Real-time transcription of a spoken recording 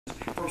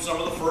some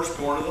of the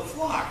firstborn of the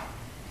flock.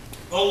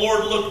 The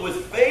Lord looked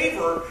with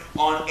favor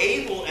on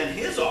Abel and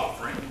his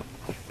offering,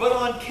 but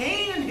on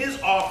Cain and his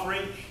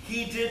offering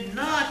he did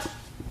not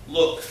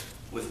look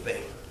with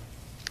favor.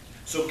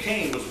 So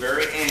Cain was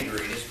very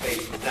angry, and his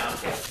face was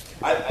downcast.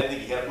 I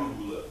think he had a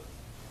boo-boo lip.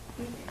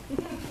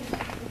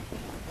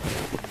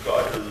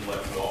 God doesn't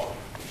like the offering.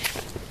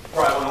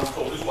 Probably went home and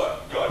told his wife,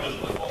 God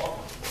doesn't like the offering.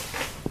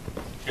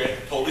 Okay?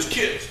 Told his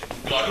kids,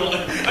 God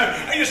doesn't like.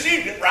 And you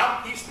see,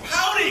 Ralph, he's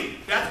pouting.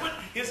 That's what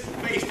his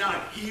face down.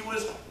 He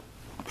was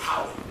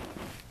pouting.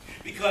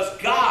 Because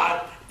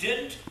God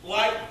didn't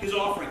like his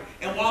offering.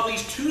 And while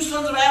these two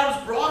sons of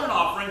Adam brought an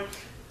offering,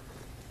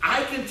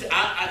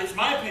 it's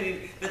my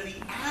opinion that the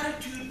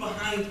attitude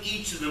behind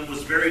each of them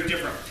was very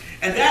different.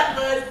 And that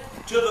led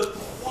to the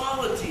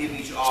quality of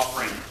each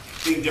offering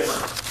being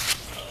different.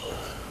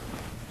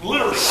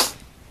 Literally.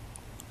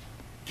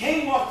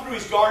 Cain walked through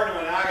his garden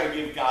and went, I got to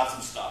give God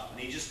some stuff. And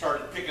he just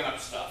started picking up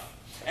stuff.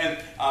 And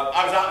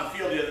I was out in the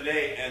field the other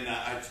day, and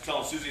I was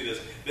telling Susie this,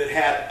 that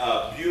had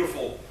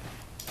beautiful,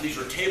 these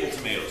were table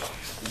tomatoes.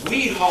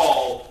 We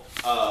haul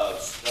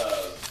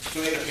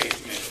tomato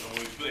paste tomatoes.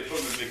 And they put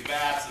them in big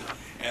vats,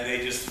 and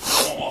they just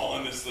throw them all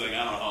in this thing.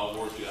 I don't know how it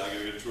works yet. I got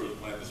to get a tour of the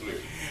plant this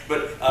week.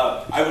 But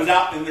I was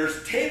out, and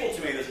there's table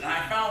tomatoes, and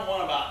I found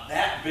one about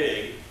that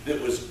big that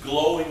was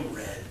glowing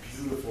red,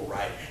 beautiful,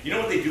 right? You know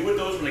what they do with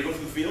those when they go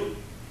through the field?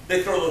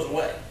 They throw those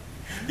away.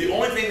 The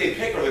only thing they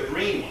pick are the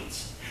green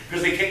ones,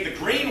 because they take the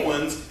green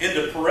ones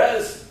into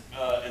Perez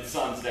and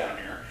Sons down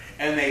here,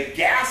 and they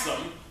gas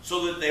them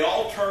so that they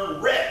all turn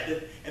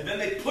red, and then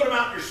they put them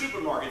out in your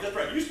supermarket. That's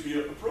right. I used to be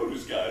a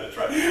produce guy. That's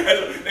right.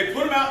 And so they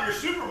put them out in your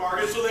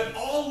supermarket so they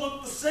all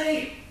look the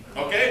same.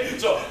 Okay?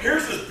 So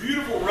here's this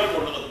beautiful red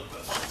one.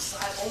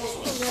 Almost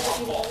like a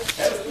softball.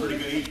 That was pretty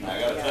good eating, I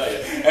got to tell you.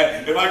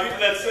 And if I get to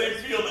that same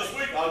field this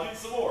week, I'll get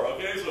some more.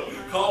 Okay? So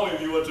call me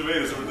if you want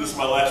tomatoes. This is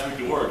my last week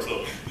of work,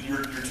 so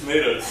your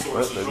tomato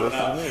source is running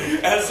out.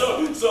 And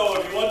so if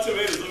you want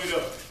tomatoes, let me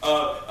know.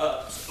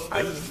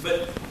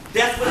 But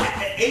that's what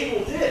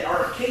Abel did,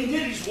 or Cain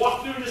did. He just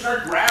walked through and just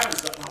started grabbing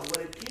stuff. Now, what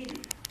did Cain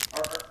do?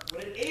 Or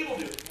what did Abel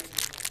do?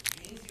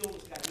 Cain's the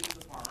oldest guy. He was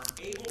the farmer.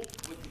 Abel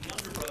was the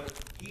younger brother.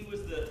 He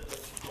was the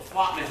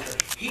flock manager.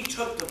 He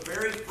took the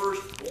very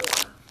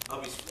firstborn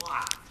of his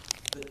flock,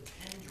 the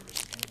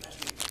tenderest and the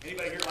best meat.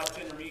 Anybody here like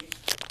tender meat?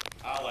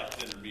 I like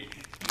tender meat.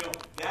 You know,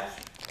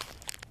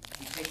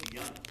 you take the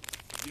young one.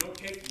 You don't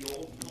take the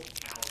old milk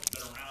cow that's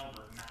been around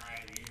for 9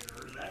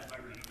 years. That's not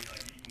going to be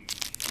like eating,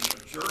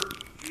 jerky.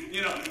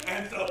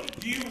 And so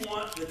you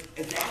want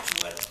and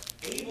that's what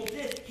Abel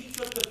did. He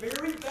took the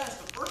very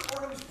best, the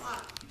firstborn of his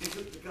flock, and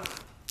took to God.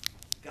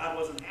 God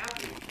wasn't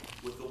happy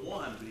with the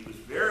one, but he was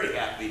very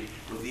happy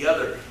with the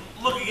other.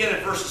 Look again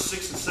at verses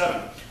 6 and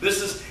 7.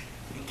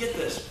 Get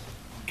this.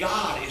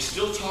 God is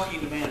still talking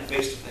to man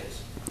face to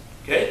face.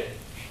 Okay?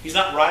 He's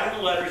not writing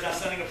a letter. He's not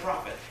sending a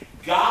prophet.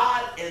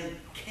 God and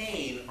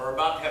Cain are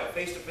about to have a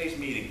face-to-face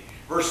meeting.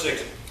 Verse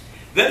 6.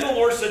 Then the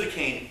Lord said to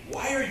Cain,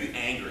 why are you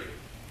angry?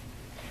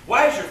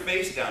 Why is your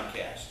face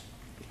downcast?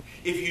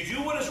 If you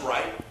do what is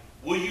right,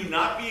 will you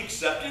not be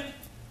accepted?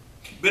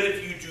 But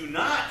if you do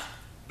not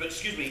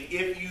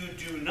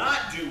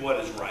do what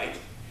is right,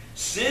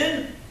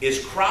 sin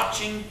is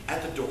crouching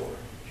at the door.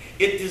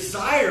 It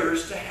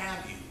desires to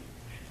have you,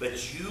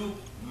 but you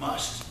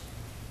must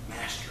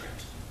master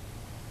it.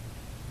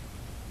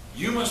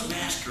 You must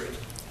master it.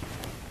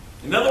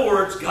 In other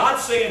words,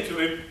 God's saying to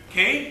him,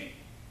 Cain,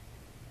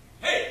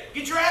 hey,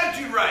 get your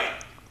attitude right.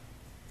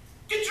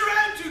 Get your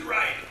attitude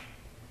right.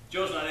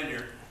 Joe's not in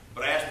here,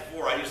 but I asked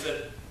before, I just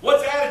said,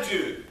 what's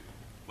attitude?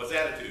 What's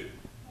attitude?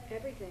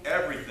 Everything.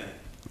 Everything.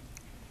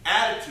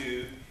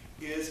 Attitude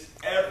is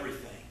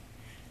everything.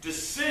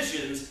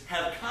 Decisions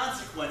have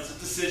consequences.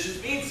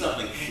 Decisions mean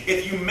something.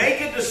 If you make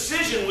a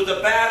decision with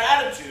a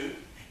bad attitude,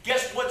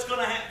 guess what's going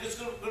to happen? It's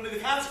going to be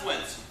the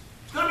consequence.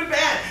 It's going to be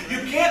bad. You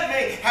can't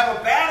have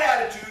a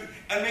bad attitude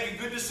and make a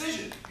good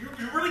decision.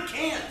 You really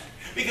can't.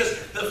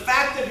 Because the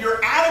fact that your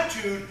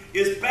attitude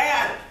is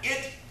bad,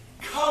 it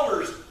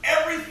colors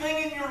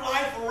everything in your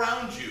life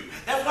around you.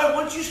 That's why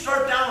once you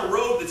start down a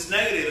road that's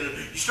negative, and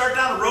you start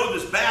down a road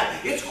that's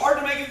bad, it's hard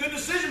to make a good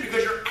decision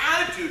because your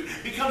attitude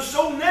becomes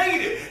so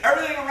negative.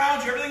 Everything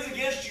around you, everything's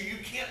against you. You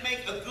can't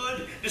make a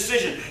good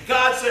decision.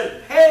 God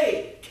said,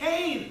 hey,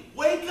 Cain,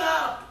 wake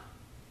up.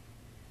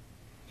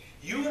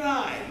 You and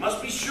I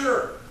must be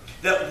sure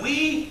that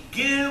we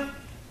give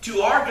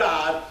to our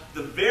God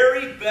the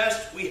very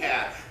best we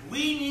have.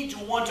 We need to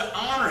want to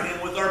honor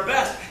him with our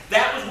best.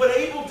 That was what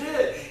Abel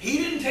did. He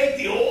didn't take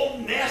the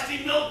old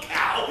nasty milk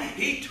cow.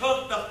 He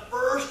took the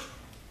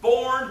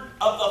firstborn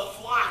of the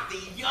flock,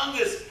 the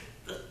youngest,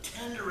 the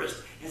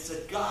tenderest, and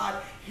said,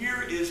 God,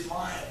 here is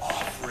my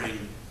offering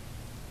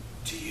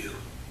to you.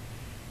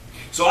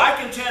 So I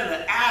contend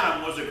that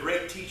Adam was a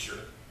great teacher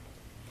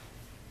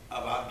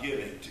about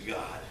giving to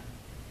God.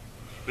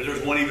 But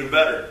there's one even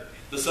better.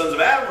 The sons of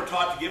Adam were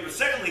taught to give, but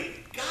secondly,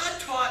 God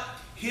taught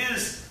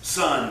his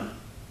son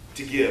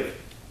to give.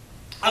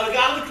 Now, the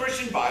God of the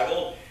Christian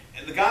Bible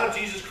and the God of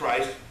Jesus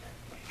Christ,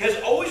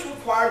 has always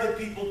required that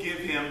people give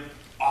him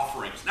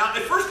offerings. Now,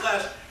 at first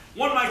glance,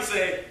 one might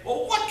say,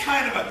 well, what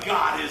kind of a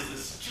God is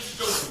this? Just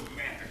so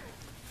romantic.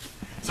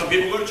 Some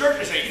people go to church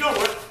and say, you know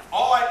what?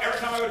 Every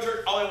time I go to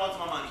church, all I want is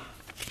my money.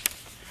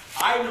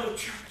 I know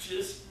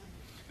churches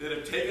that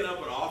have taken up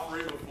an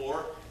offering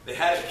before. They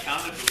had it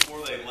counted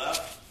before they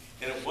left,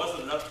 and it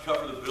wasn't enough to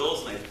cover the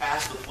bills, and they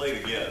passed the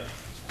plate again.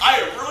 I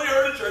have really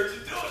heard of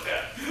churches doing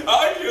that.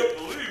 I can't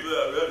believe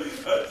that, man.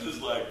 That's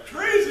just like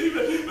crazy.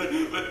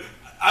 But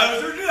I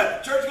was there to do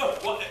that. Church goes,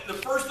 well, the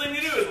first thing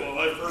you do is,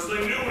 the first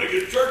thing you do when you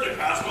get to church, they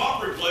pass an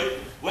offering plate.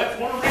 Well, that's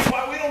one of the reasons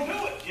why we don't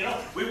do it.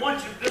 We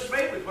want you to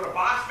participate. We put a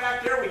box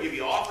back there. We give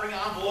you offering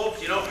envelopes.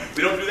 We don't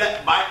do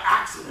that by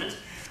accident.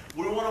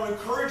 We want to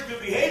encourage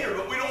good behavior,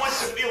 but we don't want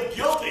you to feel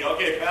guilty.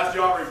 Okay, pass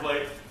the offering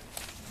plate.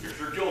 Here's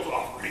your guilt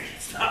offering.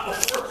 It's not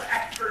what we're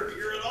after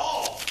here at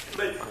all.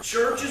 But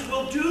churches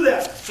will do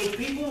that. So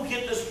people will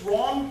get this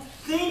wrong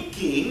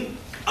thinking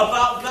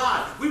about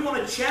God. We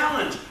want to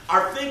challenge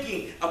our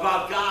thinking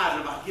about God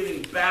and about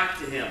giving back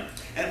to Him.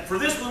 And for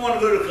this, we want to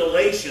go to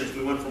Galatians.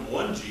 We went from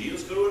one G.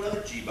 Let's go to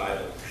another G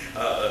Bible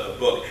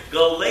book.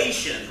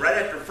 Galatians, right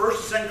after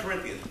 1st and 2nd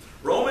Corinthians.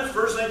 Romans,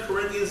 1st and 2nd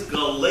Corinthians,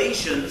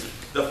 Galatians,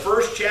 the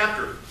first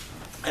chapter.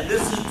 And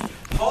this is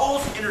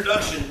Paul's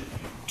introduction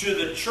to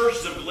the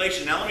churches of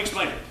Galatia. Now let me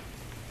explain it.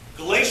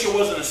 Galatia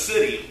wasn't a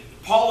city.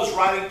 Paul is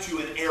writing to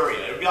an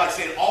area. It would be like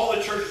saying all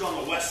the churches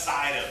on the west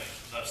side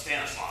of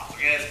Stanislaus.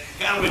 Okay? It's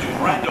kind of he's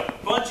writing to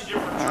a bunch of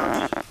different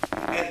churches.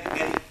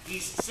 And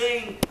he's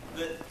saying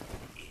that,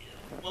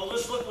 well,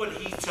 let's look what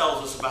he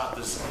tells us about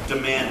this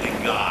demanding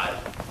God.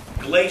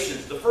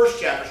 Galatians, the first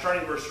chapter,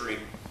 starting verse 3.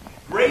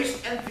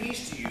 Grace and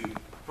peace to you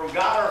from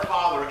God our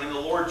Father and the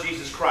Lord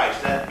Jesus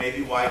Christ. That may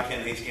be why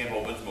Ken Haskamp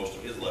opens most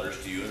of his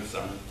letters to you in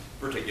some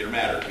particular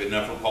matter. Good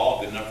enough for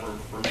Paul, good enough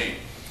for me.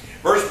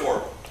 Verse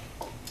 4.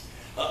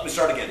 Let me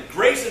start again.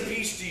 Grace and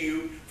peace to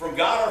you from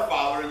God our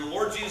Father and the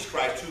Lord Jesus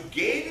Christ, who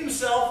gave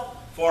himself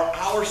for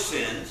our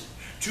sins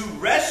to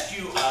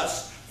rescue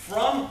us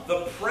from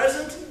the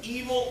present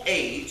evil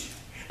age,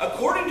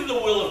 according to the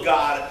will of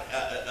God,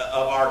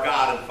 of our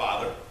God and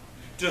Father,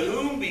 to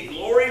whom be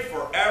glory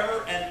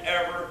forever and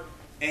ever.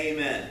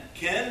 Amen.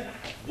 Ken,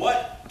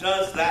 what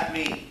does that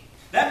mean?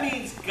 That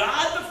means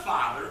God the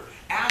Father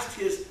asked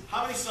his,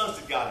 how many sons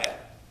did God have?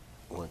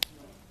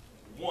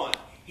 One.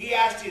 He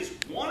asked his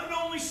one and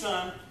only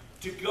Son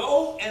to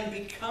go and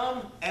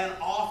become an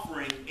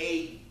offering,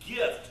 a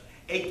gift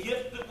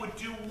that would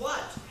do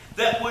what?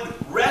 That would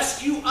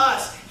rescue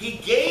us. He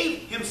gave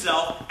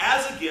himself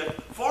as a gift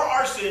for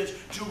our sins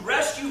to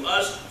rescue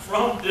us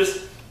from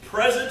this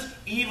present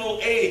evil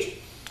age.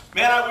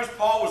 Man, I wish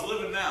Paul was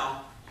living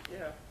now.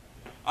 Yeah.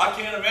 I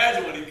can't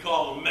imagine what he'd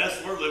call the mess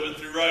we're living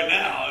through right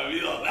now. I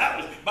mean, that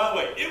was, by the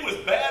way, it was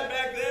bad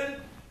back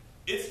then.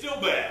 It's still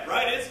bad,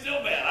 right? It's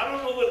still bad. I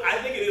don't know what,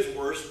 I think it is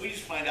worse. We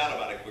just find out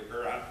about it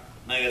quicker. I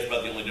think that's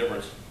about the only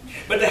difference.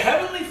 But the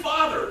Heavenly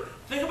Father,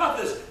 think about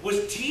this,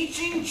 was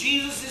teaching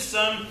Jesus, his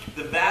Son,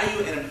 the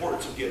value and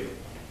importance of giving.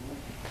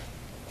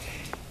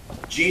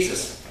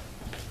 Jesus,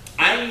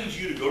 I need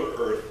you to go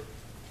to earth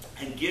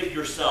and give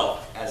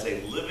yourself as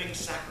a living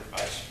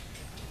sacrifice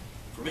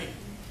for me.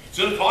 It's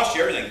going to cost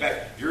you everything. In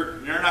fact, you're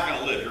not going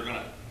to live.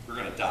 You're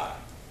going to die.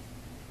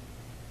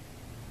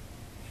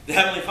 The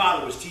Heavenly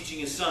Father was teaching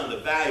his Son the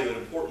value and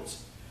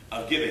importance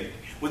of giving.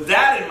 With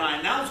that in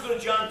mind, now let's go to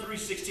John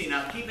 3:16.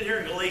 Now keep it here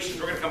in Galatians.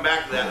 We're going to come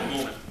back to that in a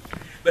moment.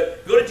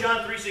 But go to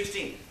John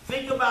 3:16.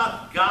 Think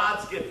about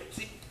God's gift.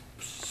 See,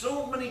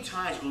 so many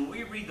times when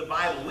we read the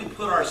Bible, we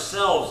put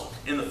ourselves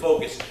in the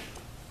focus.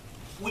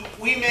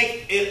 We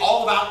make it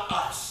all about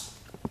us.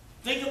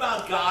 Think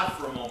about God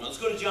for a moment. Let's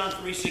go to John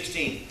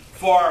 3:16.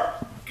 For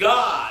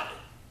God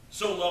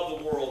so loved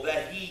the world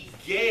that he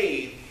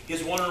gave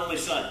his one and only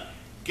Son.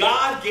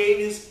 God gave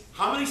his,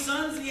 how many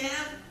sons do you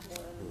have?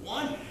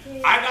 One.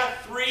 I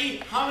got 3.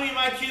 How many of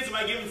my kids am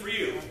I giving for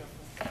you?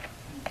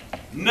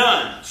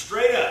 None.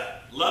 Straight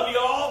up. Love you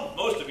all,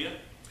 most of you.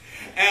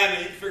 And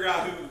you can figure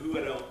out who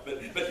I don't.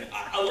 But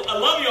I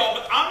love you all,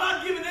 but I'm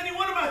not giving any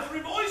one of my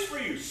 3 boys for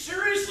you.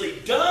 Seriously,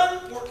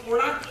 done. We're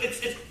not,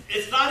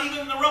 it's not even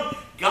in the room.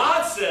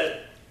 God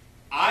said,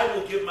 I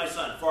will give my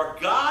Son. For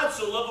God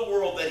so loved the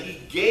world that he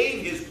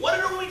gave his one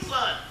and only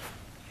Son,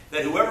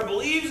 that whoever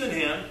believes in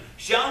him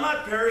shall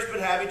not perish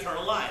but have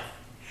eternal life.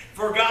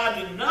 For God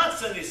did not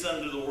send his Son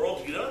into the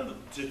world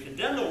to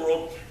condemn the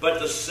world, but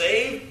to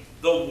save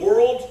the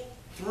world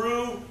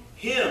through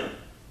him.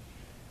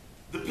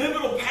 The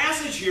pivotal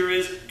passage here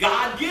is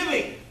God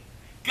giving.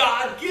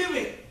 God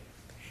giving.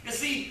 And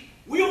see,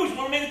 we always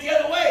want to make it the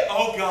other way.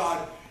 Oh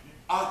God,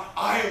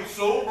 I am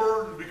so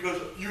burdened because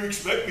you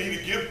expect me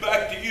to give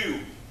back to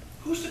you.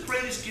 Who's the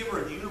greatest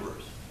giver in the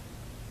universe?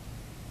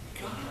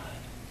 God.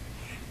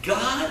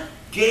 God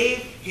gave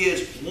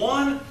his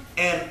one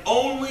and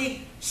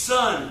only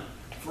Son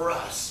for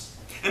us.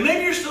 And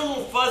maybe you're still a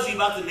little fuzzy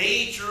about the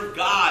nature of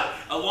God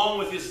along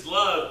with his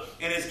love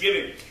and his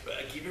giving.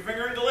 Keep your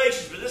finger in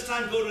Galatians, but this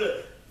time go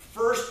to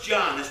 1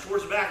 John. That's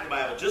towards the back of the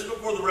Bible, just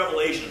before the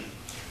Revelation.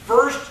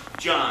 1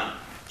 John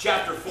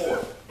chapter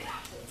 4.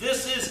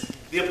 This is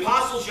the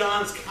Apostle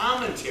John's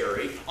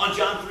commentary on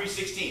John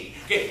 3:16.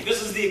 Okay,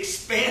 this is the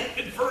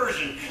expanded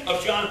version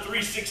of John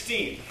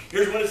 3:16.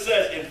 Here's what it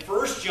says in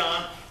 1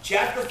 John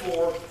chapter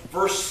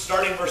 4,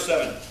 starting verse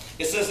 7.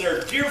 It says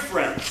there, "Dear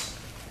friends,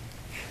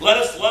 let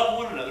us love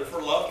one another, for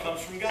love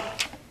comes from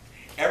God.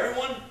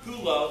 Everyone who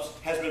loves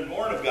has been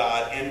born of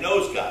God and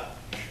knows God.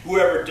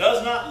 Whoever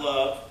does not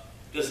love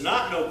does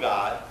not know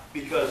God,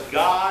 because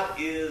God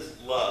is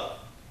love."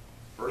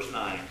 Verse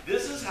 9,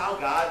 "This is how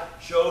God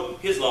showed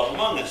his love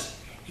among us.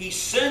 He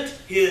sent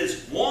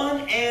his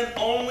one and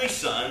only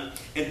Son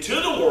into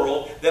the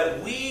world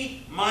that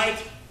we might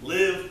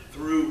live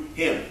through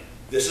him.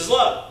 This is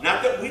love.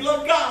 Not that we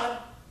love God,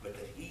 but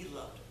that he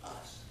loved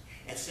us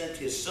and sent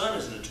his Son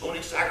as an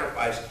atoning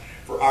sacrifice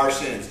for our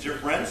sins." Dear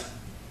friends,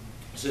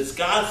 since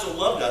God so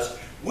loved us,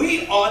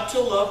 we ought to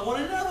love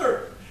one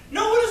another.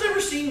 No one has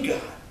ever seen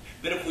God.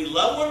 But if we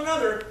love one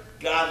another,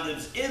 God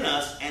lives in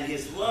us, and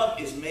his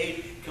love is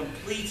made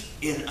complete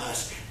in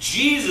us.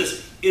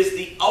 Jesus is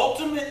the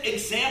ultimate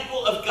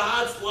example of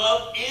God's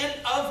love and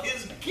of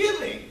his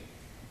giving.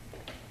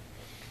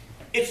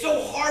 It's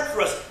so hard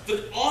for us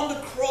that on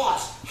the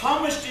cross, how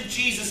much did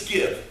Jesus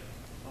give?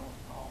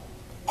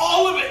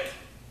 All of it.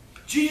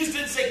 Jesus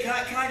didn't say, can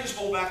I just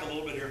hold back a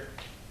little bit here?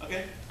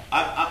 Okay?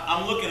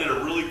 I'm looking at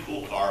a really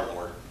cool car,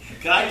 Lord.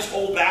 Can I just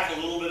hold back a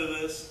little bit of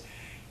this?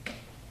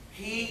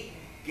 He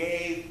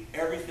gave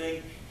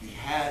everything he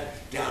had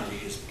down to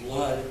his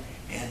blood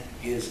and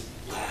his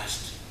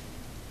last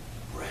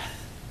breath.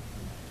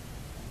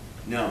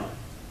 No,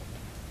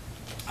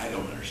 I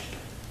don't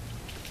understand.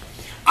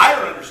 I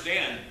don't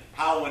understand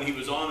how when he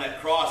was on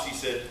that cross he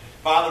said,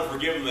 "Father,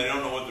 forgive them, they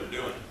don't know what they're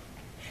doing."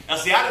 Now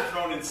see, I'd have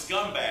thrown in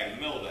scumbag in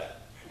the middle of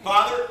that.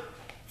 "Father,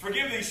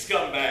 forgive these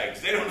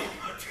scumbags, they don't know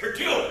what they're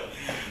doing."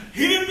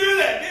 He didn't do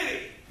that, did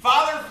he?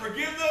 "Father,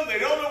 forgive them, they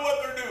don't know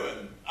what they're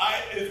doing."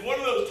 It's one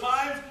of those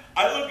times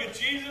I look at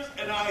Jesus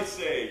and I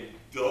say,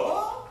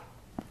 duh?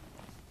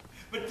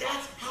 But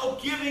that's how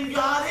giving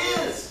God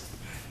is.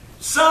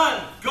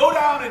 "Son, go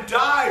down and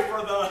die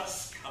for the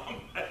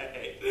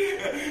scumbag."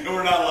 And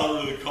we're not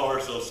allowed to call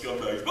ourselves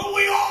scumbags, but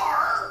we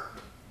are.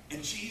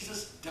 And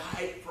Jesus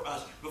died for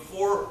us.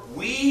 Before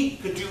we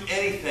could do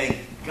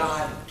anything,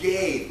 God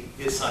gave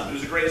his Son.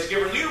 Who's the greatest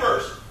giver in the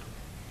universe?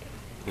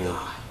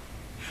 God.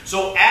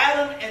 So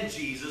Adam and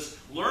Jesus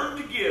learned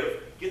to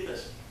give, get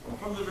this,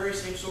 from the very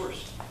same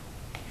source.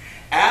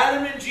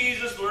 Adam and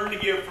Jesus learned to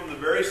give from the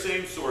very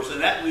same source.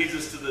 And that leads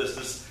us to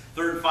this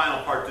third and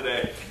final part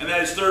today. And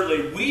that is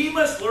thirdly, we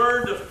must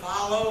learn to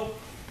follow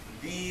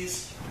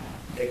these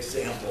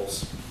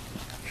examples.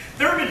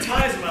 There have been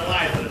times in my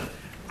life that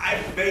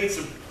I've made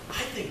some,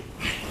 I think,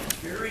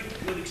 very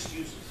good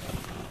excuses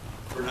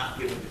for not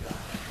giving to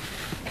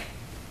God.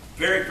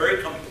 Very,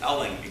 very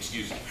compelling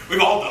excuses.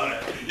 We've all done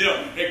it.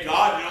 Hey,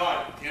 God,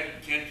 I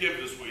can't give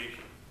this week.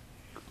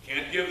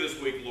 Can't give this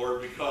week,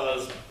 Lord,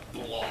 because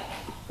blah.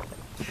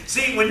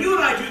 See, when you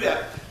and I do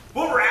that,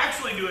 what we're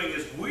actually doing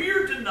is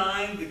we're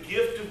denying the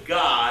gift of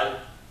God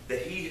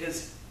that he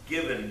has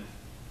given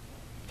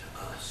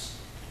to us.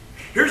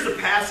 Here's the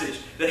passage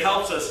that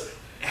helps us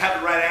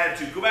have the right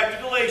attitude. Go back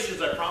to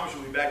Galatians. I promise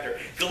you'll be back there.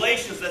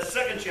 Galatians, that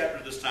second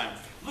chapter this time.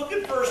 Look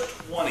at verse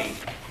 20.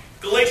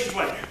 Galatians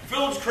 20.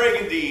 Phillips,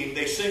 Craig, and Dean,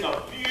 they sing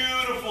a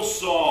beautiful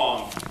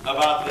song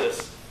about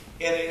this.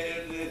 And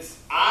it's,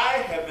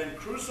 "I have been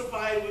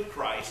crucified with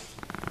Christ,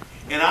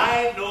 and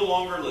I no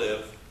longer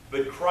live,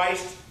 but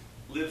Christ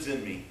lives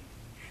in me.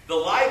 The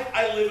life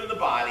I live in the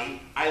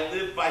body, I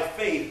live by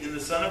faith in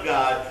the Son of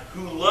God,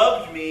 who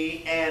loved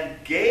me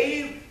and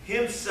gave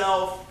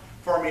himself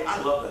for me." I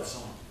love that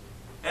song.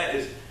 That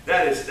is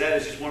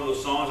just one of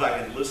those songs I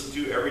can listen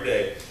to every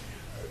day.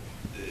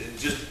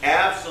 It's just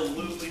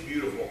absolutely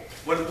beautiful.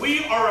 When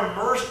we are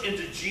immersed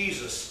into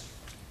Jesus,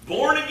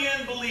 born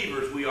again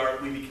believers, we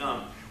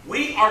become.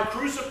 We are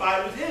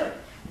crucified with him.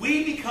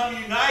 We become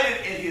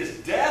united in his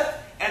death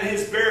and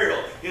his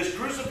burial, his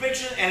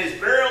crucifixion and his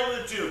burial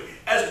in the tomb,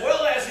 as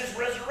well as his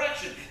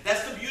resurrection.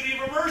 That's the beauty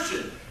of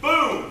immersion.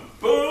 Boom,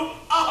 boom,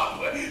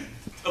 up.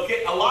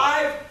 Okay,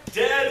 alive,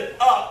 dead,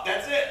 up.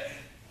 That's it.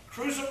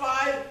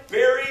 Crucified,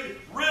 buried,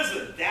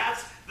 risen.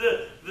 That's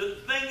the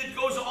thing that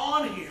goes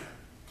on here.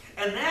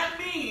 And that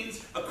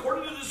means,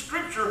 according to the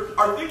scripture,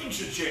 our thinking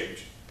should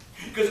change.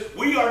 Because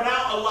we are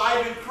now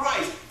alive in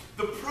Christ.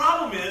 The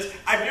problem is,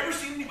 I've never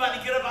seen anybody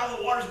get up out of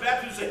the waters of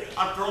baptism and say,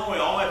 "I'm throwing away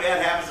all my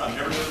bad habits, I'm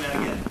never doing that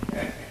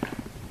again."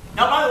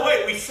 Now, by the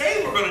way, we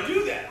say we're going to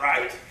do that,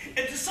 right?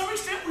 And to some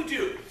extent we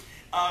do.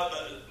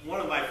 One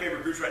of my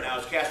favorite groups right now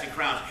is Casting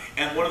Crowns,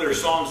 and one of their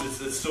songs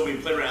that's still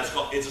being played right now is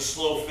called "It's a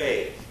Slow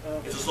Fade."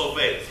 It's a slow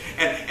fade,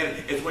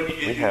 and it's when you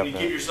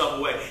give yourself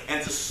away, and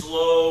it's a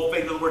slow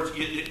fade. In other words,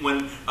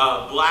 when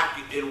black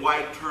and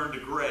white turn to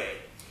gray.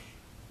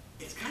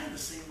 It's kind of the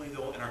same way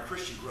though in our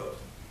Christian growth.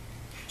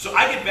 So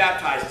I get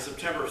baptized in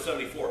September of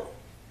 '74.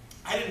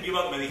 I didn't give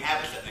up many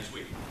habits that next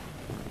week.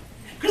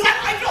 Because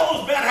I liked all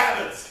those bad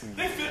habits.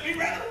 They fit me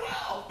rather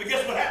well. But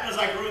guess what happened is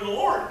I grew in the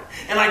Lord.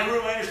 And I grew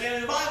in my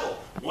understanding of the Bible.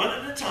 One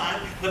at a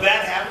time, the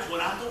bad habits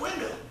went out the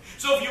window.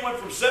 So if you went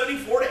from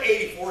 74 to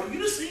 84,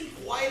 you'd have seen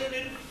quite an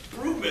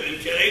improvement in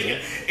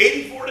today's.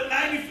 84 to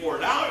 94,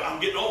 now I'm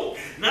getting old.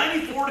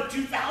 94 to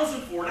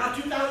 2004, now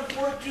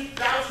 2004 to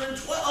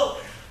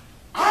 2012.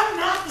 I'm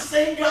not the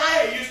same guy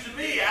I used to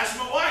be. Ask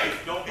my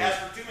wife. Don't ask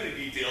for too many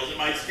details. It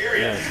might scare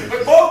you. Yeah,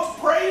 but folks,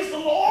 praise the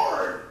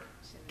Lord.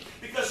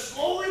 Because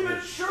slowly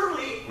but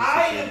surely,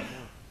 I am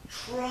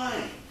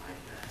trying my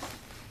best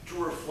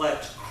to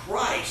reflect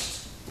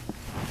Christ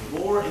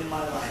more in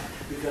my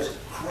life. Because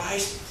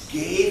Christ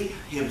gave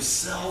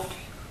himself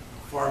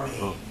for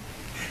me.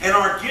 And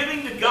our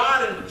giving to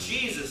God and to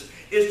Jesus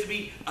is to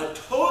be a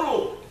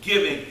total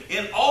giving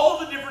in all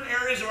the different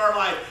areas of our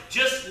life,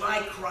 just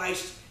like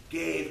Christ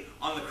gave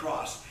on the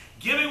cross.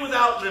 Giving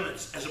without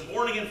limits as a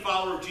born-again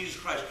follower of Jesus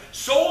Christ.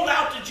 Sold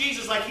out to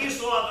Jesus like he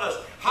sold out to us.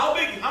 How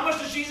much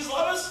does Jesus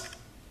love us?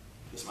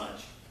 This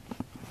much.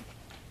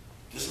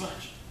 This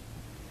much.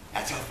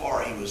 That's how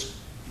far he was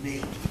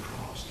nailed to the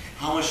cross.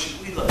 How much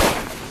should we love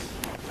Jesus?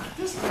 Not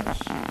this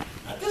much.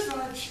 Not this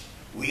much.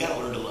 We got to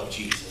learn to love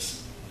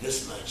Jesus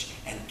this much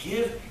and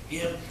give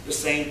him the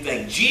same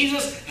thing.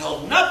 Jesus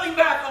held nothing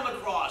back on the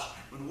cross.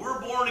 When we're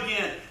born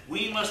again,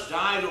 we must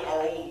die to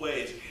our old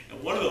ways.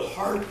 And one of the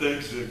hard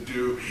things to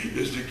do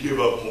is to give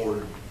up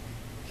hoarding.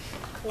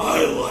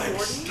 I like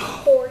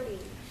stuff.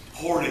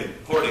 Hoarding.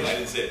 I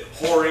didn't say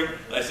hoarding.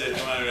 I said,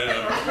 come on.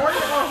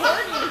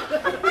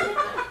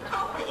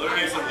 Let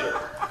me get something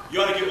there.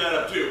 You ought to give that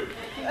up too.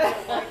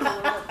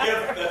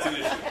 Yeah, that's an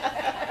issue.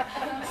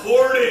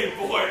 Hoarding,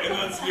 boy,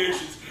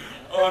 enunciations.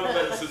 Oh, I'm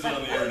glad this isn't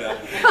on the internet.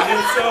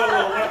 And so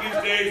one of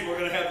these days we're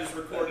going to have this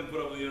recorded and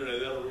put up on the internet.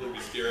 That'll really be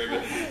scary.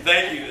 But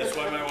thank you. That's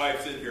why my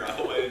wife's in here. I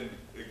hope I didn't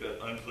make that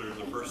unclear in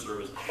the first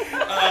service.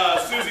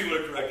 Susie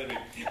would have corrected me.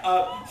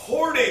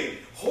 Hoarding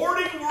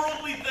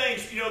worldly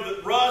things,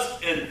 that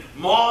rust and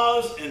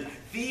moths and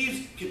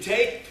thieves can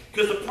take.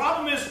 Because the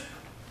problem is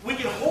we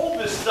can hold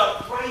this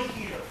stuff right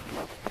here.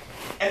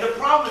 And the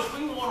problem is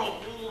we want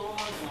to hold on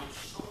to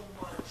so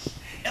much.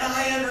 And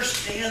I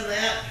understand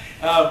that.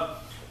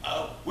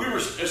 We were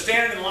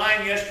standing in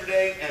line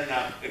yesterday, and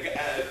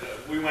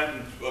we went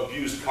and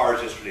abused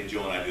cars yesterday.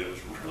 Joe and I did. It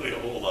was really a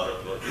whole lot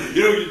of fun.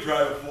 You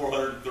drive a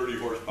 430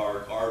 horsepower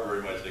car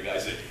very much. The guy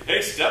said,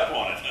 "Hey, step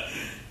on it."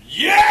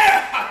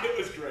 Yeah, it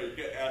was great.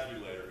 Ask me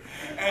later.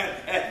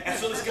 And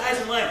so this guy's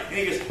in line, and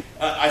he goes,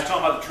 I was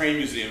talking about the train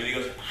museum, and he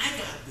goes, "I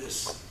got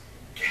this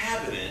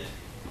cabinet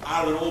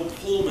out of an old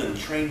Pullman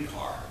train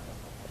car,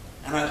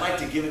 and I'd like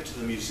to give it to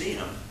the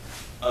museum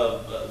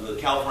of the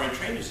California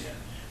Train Museum.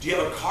 Do you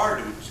have a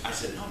card?" I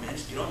said, "No, man,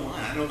 just get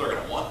online. I know they're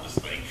going to want this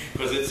thing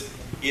because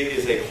it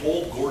is a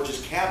whole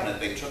gorgeous cabinet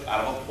they took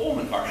out of a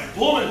Pullman car."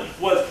 Pullman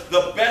was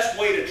the best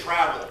way to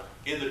travel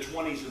in the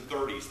 20s and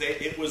 30s.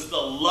 It was the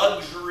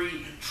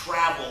luxury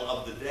travel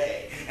of the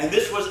day. And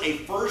this was a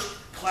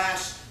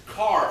first-class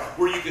car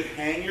where you could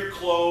hang your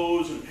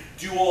clothes and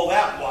do all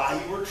that while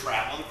you were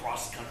traveling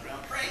across the country on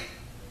a train.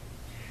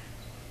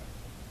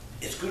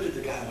 It's good that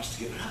the guy wants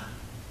to give it up.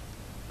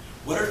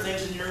 What are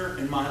things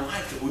in my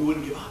life that we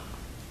wouldn't give up?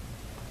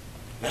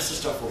 That's the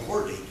stuff we're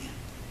hoarding.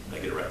 Did I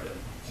get it right there?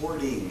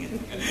 Hoarding.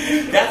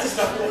 That's the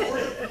stuff we're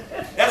hoarding.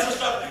 That's the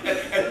stuff.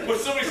 And when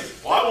somebody says,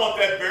 "Well, I want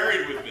that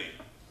buried with me."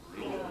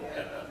 Really?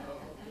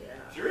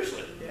 Yeah.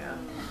 Seriously? Yeah.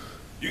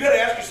 You got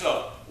to ask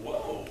yourself,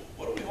 whoa,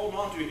 what are we holding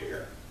on to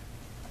here?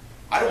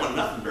 I don't want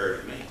nothing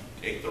buried with me.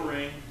 Take the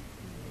ring.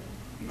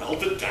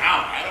 Melt it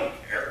down. I don't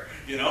care.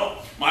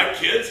 My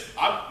kids,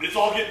 it's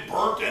all getting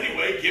burnt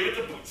anyway. Give it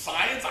to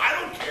science. I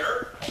don't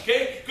care.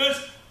 Okay?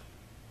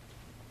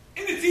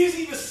 And it's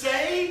easy to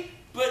say,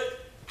 but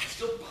I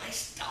still buy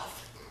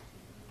stuff,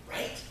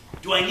 right?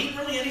 Do I need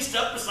really any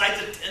stuff besides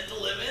a tent to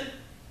live in?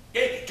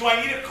 Okay, do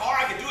I need a car?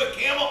 I can do a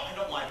camel. I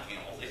don't like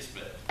camels. They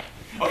spit.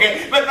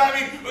 Okay, but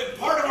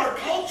part of our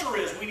culture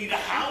is we need a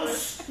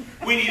house.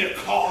 We need a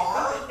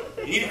car.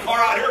 You need a car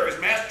out here because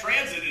mass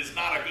transit is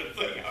not a good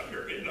thing out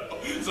here,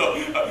 So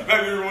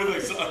maybe we were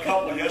with a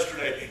couple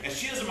yesterday, and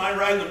she doesn't mind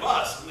riding the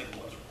bus. I'm like,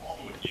 what's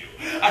wrong with you?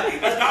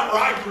 That's not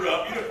where I grew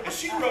up. And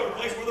she grew up in a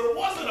place where there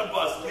wasn't a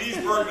bus.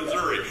 Leesburg,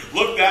 Missouri.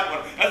 Look that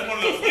one. That's one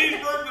of those.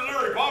 Leesburg,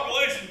 Missouri.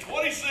 Population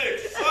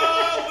 26.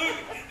 Salute.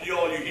 You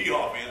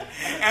hee-haw, man.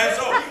 And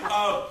so,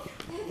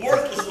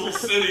 worthless little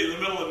city in the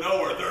middle of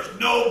nowhere. There's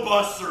no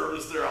bus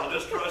service there. I'll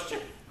just trust you.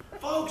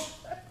 Folks,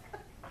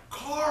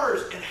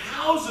 cars and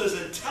houses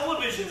and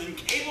televisions and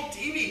cable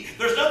TV,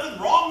 there's nothing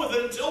wrong with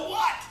it until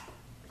what?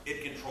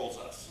 It controls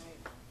us.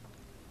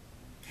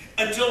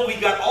 Until we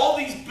got all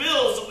these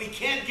bills that we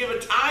can't give a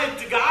tithe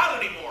to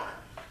God anymore.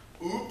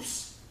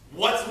 Oops.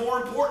 What's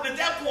more important at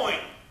that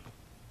point?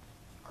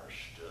 Our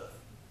stuff.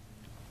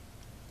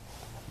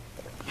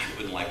 I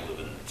wouldn't like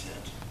living in a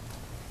tent.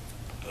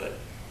 But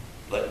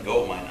letting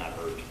go might not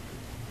hurt.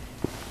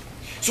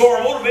 So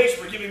our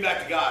motivation for giving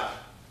back to God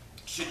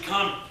should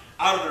come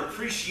out of an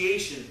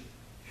appreciation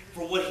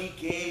for what he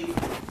gave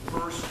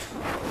first to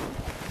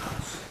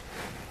us.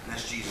 And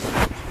that's Jesus.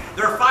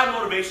 There are 5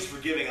 motivations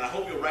for giving, and I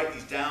hope you'll write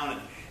these down,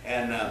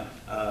 and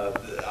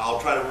I'll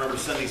try to remember to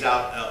send these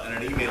out in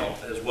an email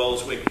as well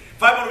this week.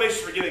 5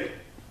 motivations for giving.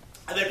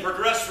 And they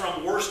progress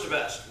from worst to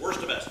best.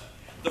 Worst to best.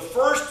 The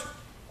first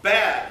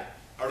bad,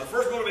 or the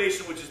first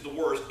motivation, which is the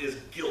worst, is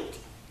guilt.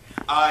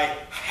 I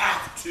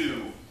have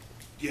to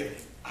give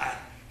it. I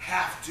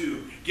have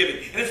to give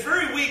it. And it's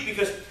very weak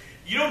because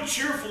you don't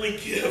cheerfully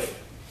give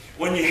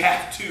when you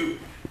have to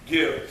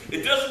give.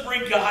 It doesn't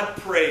bring God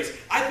praise.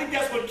 I think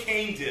that's what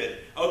Cain did.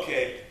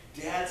 Okay,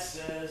 Dad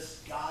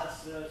says, God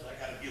says, I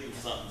got to give him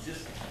something.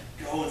 Just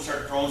go and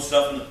start throwing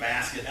stuff in the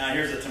basket. Now,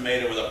 here's a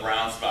tomato with a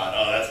brown spot.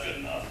 Oh, that's good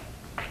enough.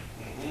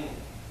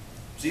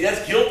 See,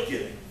 that's guilt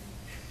giving.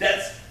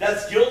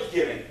 That's guilt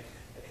giving.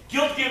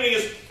 Guilt giving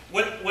is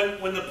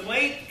when the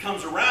plate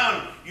comes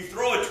around, you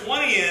throw a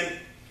 20 in,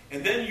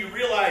 and then you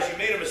realize you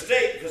made a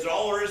mistake because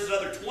all there is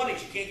other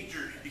 20s.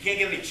 You can't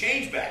get any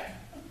change back.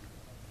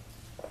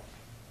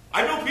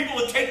 I know people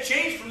that take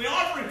change from the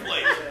offering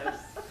plate.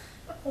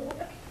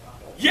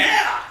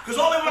 Yeah, because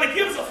all they want to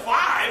give is a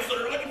 5, so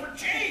they're looking for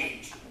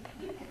change.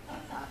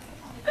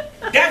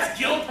 That's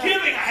guilt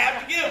giving. I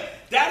have to give.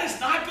 That is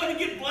not going to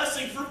get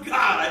blessing from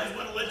God. I just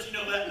want to let you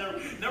know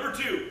that. Number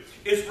 2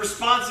 is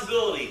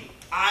responsibility.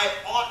 I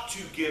ought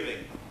to giving.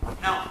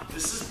 Now,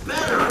 this is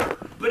better,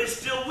 but it's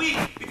still weak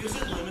because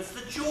it limits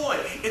the joy.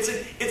 It's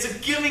a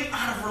giving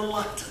out of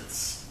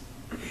reluctance.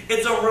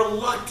 It's a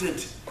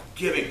reluctant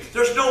giving.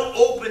 There's no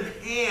open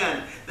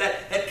hand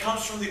that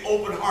comes from the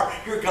open heart.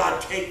 Here, God,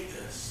 take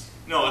this.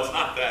 No, it's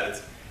not that.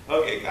 It's,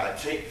 okay, God,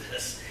 take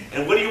this.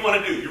 And what do you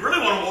want to do? You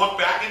really want to walk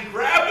back and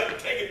grab it and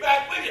take it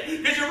back with you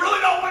because you really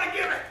don't want to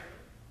give it.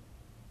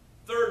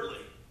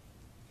 Thirdly,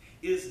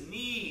 is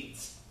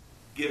needs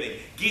giving.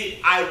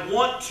 I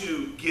want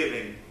to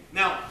giving.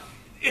 Now,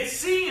 it's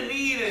seeing a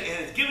need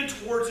and it's giving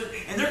towards it,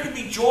 and there can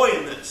be joy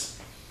in this.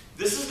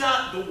 This is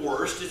not the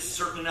worst. It's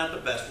certainly not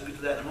the best. We'll get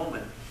to that in a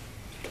moment.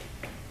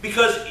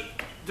 Because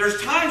there's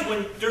times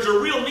when there's a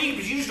real need,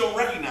 but you just don't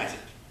recognize it.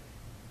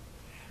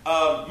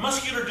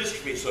 Muscular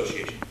Dystrophy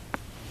Association.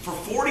 For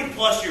 40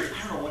 plus years,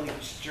 I don't know when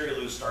Jerry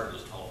Lewis started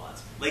those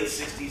telethons. Late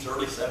 60s,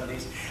 early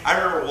 70s. I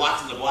remember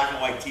watching the black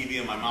and white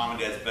TV in my mom and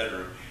dad's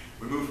bedroom.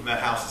 We moved from that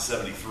house in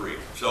 73.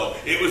 So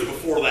it was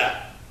before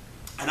that.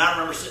 And I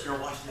remember sitting there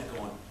watching that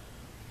going,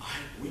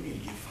 we need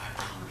to give $5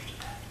 to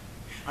that.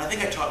 And I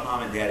think I talked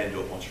Mom and Dad into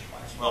it once or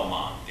twice. Well,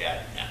 Mom,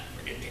 Dad,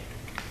 forget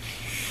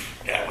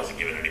that. Dad wasn't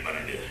giving anybody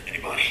to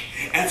anybody.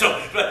 And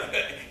so,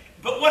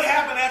 but what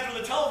happened after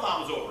the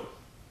telethon was over?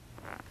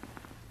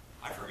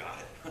 I forgot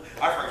it.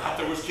 I forgot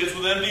there was kids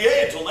with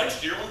MDA until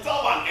next year when the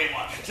telethon came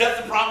on. So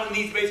that's the problem with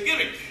needs-based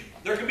giving.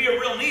 There can be a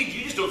real need,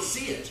 you just don't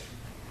see it.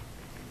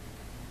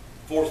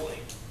 Fourthly,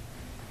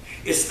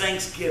 is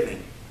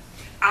thanksgiving.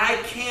 I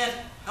can't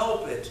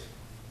help it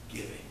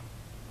giving.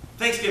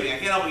 Thanksgiving, I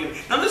can't help it giving.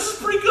 Now this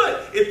is pretty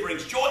good. It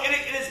brings joy, and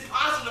it is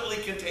positively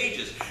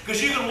contagious.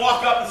 Because you can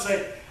walk up and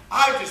say,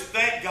 I just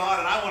thank God,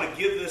 and I want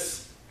to give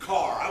this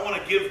car. I want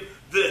to give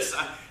this.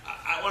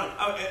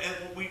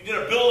 And we did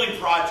a building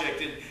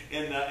project in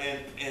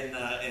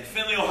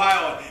Findlay,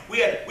 Ohio. And we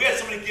had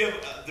somebody give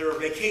their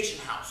vacation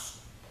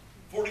house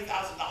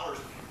 $40,000.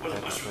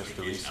 Wasn't much for a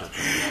vacation house.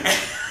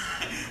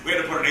 We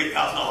had to put an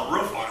 $8,000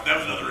 roof on it. That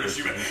was another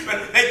issue.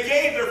 But they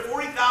gave their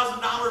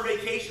 $40,000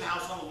 vacation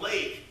house on the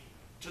lake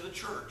to the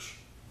church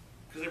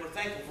because they were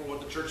thankful for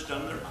what the church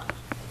done in their lives.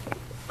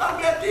 Not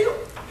a bad deal.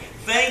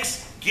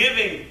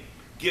 Thanksgiving,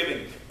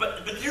 giving.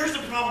 But here's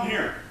the problem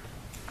here.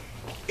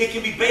 It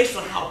can be based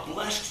on how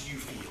blessed you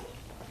feel.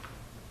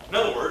 In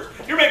other words,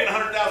 you're making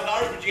 $100,000,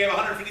 but you have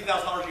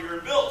 $150,000 a year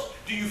in bills.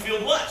 Do you feel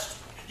blessed?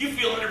 You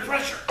feel under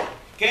pressure.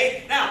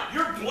 Okay? Now,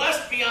 you're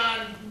blessed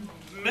beyond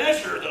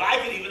measure that I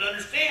can even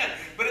understand.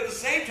 But at the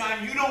same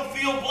time, you don't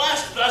feel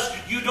blessed.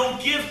 Thus, you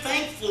don't give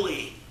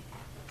thankfully.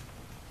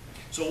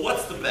 So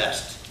what's the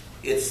best?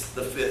 It's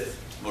the fifth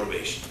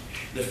motivation.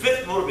 The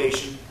fifth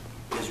motivation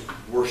is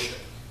worship.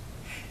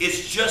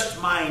 It's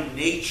just my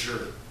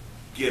nature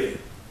giving.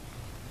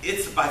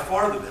 It's by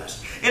far the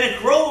best. And it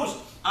grows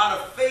out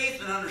of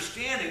faith and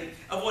understanding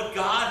of what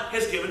God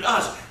has given to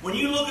us. When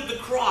you look at the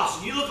cross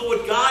and you look at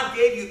what God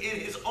gave you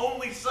in His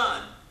only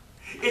Son,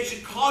 it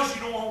should cause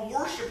you to want to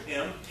worship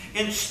Him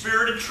in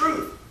spirit and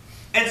truth.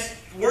 And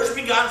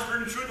worshiping God in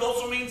spirit and truth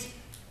also means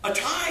a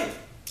tithe.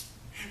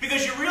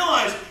 Because you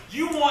realize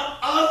you want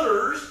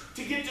others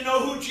to get to know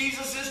who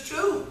Jesus is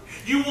too.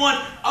 You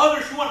want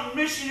others, you want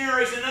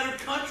missionaries in other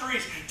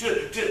countries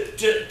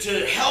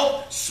to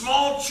help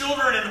small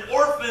children and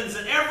orphans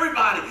and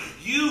everybody.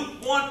 You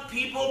want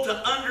people to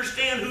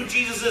understand who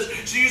Jesus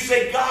is. So you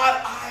say,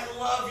 God, I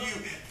love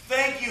you.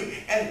 Thank you.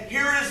 And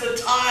here is a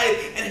tithe.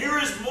 And here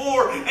is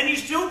more. And you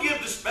still give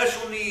to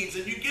special needs.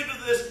 And you give to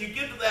this and you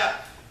give to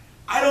that.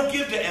 I don't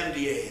give to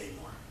MDA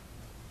anymore.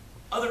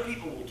 Other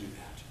people will do that.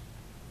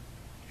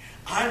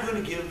 I'm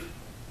going to give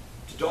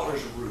to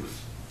Daughters of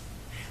Ruth.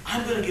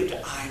 I'm going to give to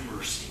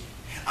iMercy.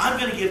 I'm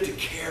going to give to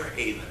Care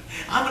Haven.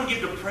 I'm going to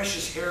give to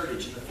Precious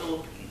Heritage in the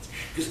Philippines.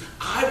 Because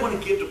I want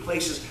to give to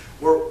places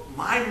where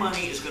my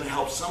money is going to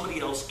help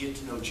somebody else get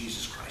to know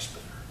Jesus Christ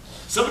better.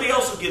 Somebody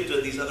else will give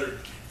to these other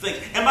things.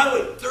 And by the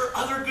way, there are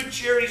other good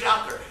charities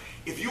out there.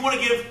 If you want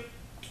to give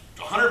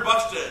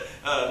 $100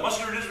 to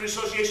Muscular Dystrophy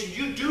Association,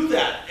 you do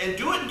that. And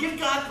do it and give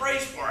God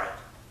praise for it.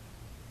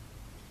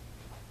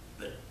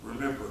 But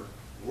remember,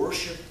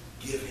 worship,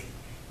 giving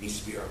needs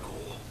to be our goal.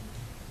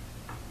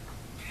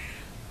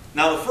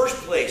 Now, the first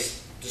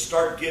place to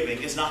start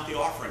giving is not the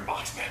offering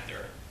box back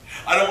there.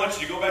 I don't want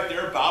you to go back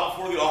there and bow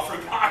before the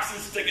offering box and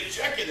stick a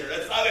check in there.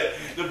 That's not it.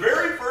 The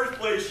very first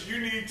place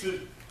you need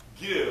to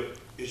give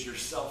is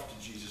yourself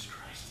to Jesus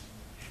Christ.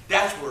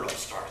 That's where it all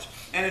starts.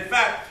 And in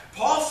fact,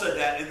 Paul said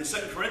that in the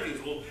 2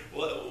 Corinthians.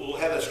 We'll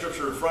have that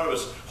scripture in front of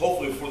us,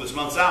 hopefully before this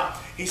month's out.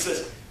 He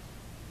says,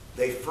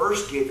 they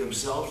first gave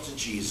themselves to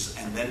Jesus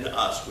and then to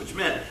us, which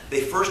meant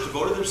they first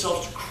devoted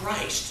themselves to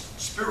Christ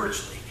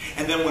spiritually.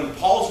 And then when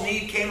Paul's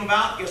need came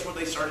about, guess what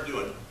they started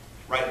doing?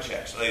 Writing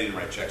checks. They didn't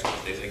write checks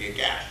these days. They gave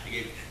cash.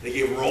 They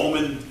gave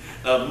Roman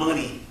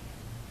money.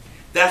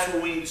 That's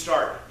where we need to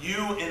start. You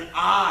and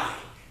I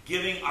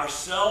giving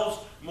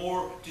ourselves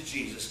more to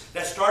Jesus.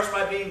 That starts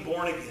by being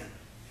born again.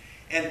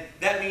 And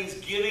that means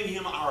giving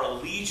Him our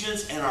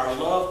allegiance and our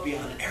love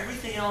beyond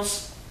everything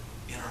else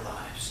in our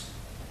lives.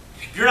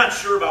 If you're not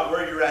sure about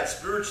where you're at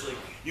spiritually,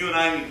 you and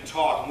I need to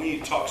talk, and we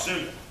need to talk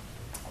soon.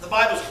 The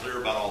Bible's clear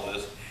about all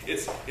this.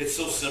 It's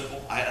so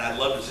simple. I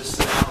love to just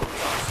sit down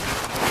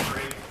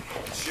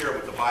and share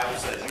what the Bible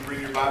says. You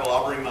bring your Bible,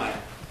 I'll bring mine.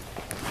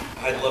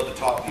 I'd love to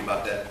talk to you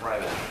about that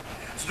privately.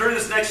 So during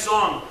this next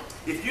song,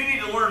 if you need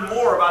to learn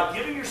more about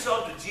giving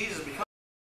yourself to Jesus, because